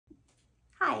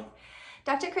Hi,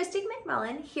 Dr. Christy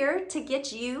McMullen here to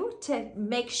get you to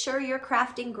make sure you're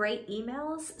crafting great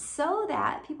emails so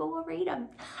that people will read them.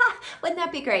 Wouldn't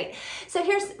that be great? So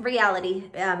here's reality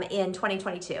in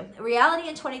 2022. Reality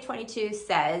in 2022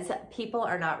 says people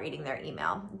are not reading their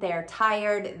email. They're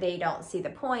tired, they don't see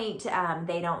the point,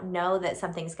 they don't know that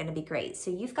something's going to be great. So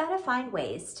you've got to find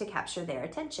ways to capture their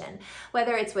attention.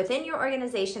 Whether it's within your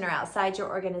organization or outside your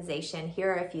organization,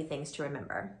 here are a few things to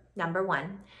remember. Number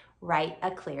one, write a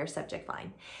clear subject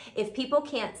line. If people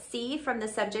can't see from the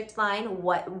subject line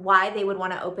why they would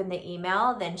want to open the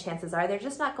email, then chances are they're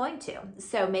just not going to.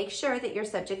 So make sure that your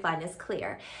subject line is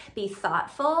clear. Be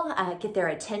thoughtful, get their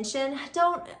attention.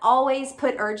 Don't always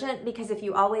put urgent, because if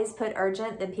you always put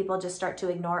urgent, then people just start to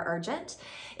ignore urgent.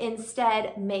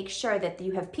 Instead, make sure that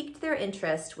you have piqued their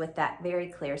interest with that very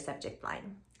clear subject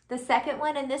line. The second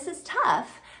one, and this is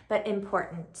tough but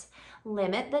important,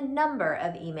 limit the number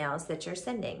of emails that you're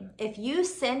sending. If you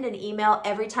send an email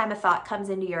every time a thought comes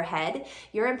into your head,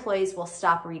 your employees will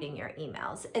stop reading your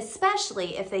emails,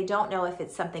 especially if they don't know if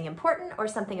it's something important or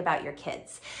something about your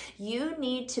kids. You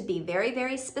need to be very,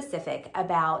 very specific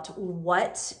about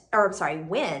when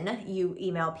you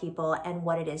email people and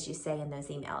what it is you say in those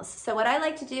emails. So what I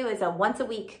like to do is a once a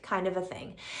week kind of a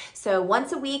thing. So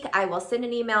once a week, I will send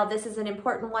an email. This is an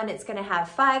important one. It's going to have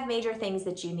 5 major things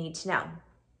that you need to know.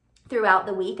 Throughout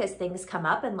the week, as things come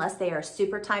up, unless they are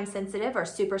super time sensitive or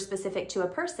super specific to a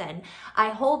person,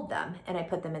 I hold them and I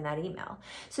put them in that email.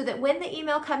 So that when the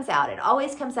email comes out, it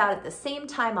always comes out at the same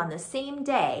time on the same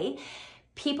day.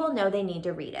 People know they need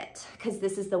to read it because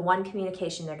this is the one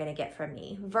communication they're going to get from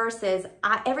me, versus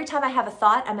every time I have a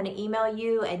thought, I'm going to email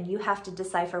you and you have to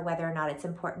decipher whether or not it's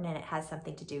important and it has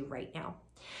something to do right now.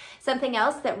 Something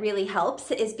else that really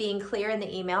helps is being clear in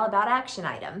the email about action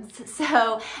items.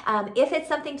 So if it's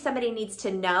something somebody needs to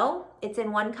know, it's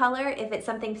in one color. If it's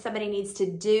something somebody needs to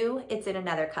do, it's in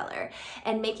another color.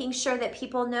 And making sure that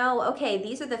people know, okay,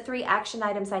 these are the 3 action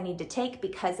items I need to take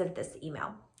because of this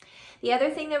email. The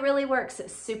other thing that really works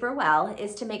super well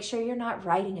is to make sure you're not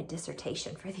writing a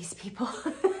dissertation for these people.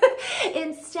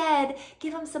 Instead,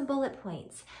 give them some bullet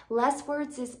points. Less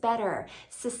words is better.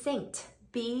 Succinct.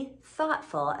 Be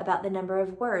thoughtful about the number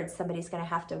of words somebody's going to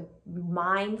have to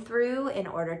mine through in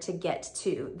order to get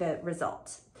to the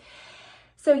result.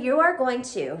 So you are going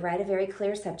to write a very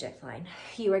clear subject line.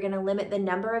 You are going to limit the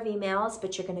number of emails,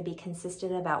 but you're going to be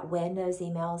consistent about when those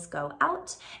emails go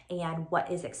out and what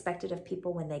is expected of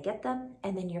people when they get them.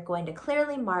 And then you're going to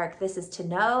clearly mark, this is to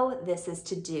know, this is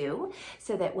to do,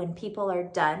 so that when people are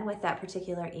done with that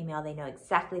particular email, they know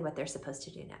exactly what they're supposed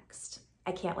to do next.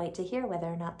 I can't wait to hear whether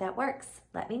or not that works.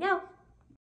 Let me know.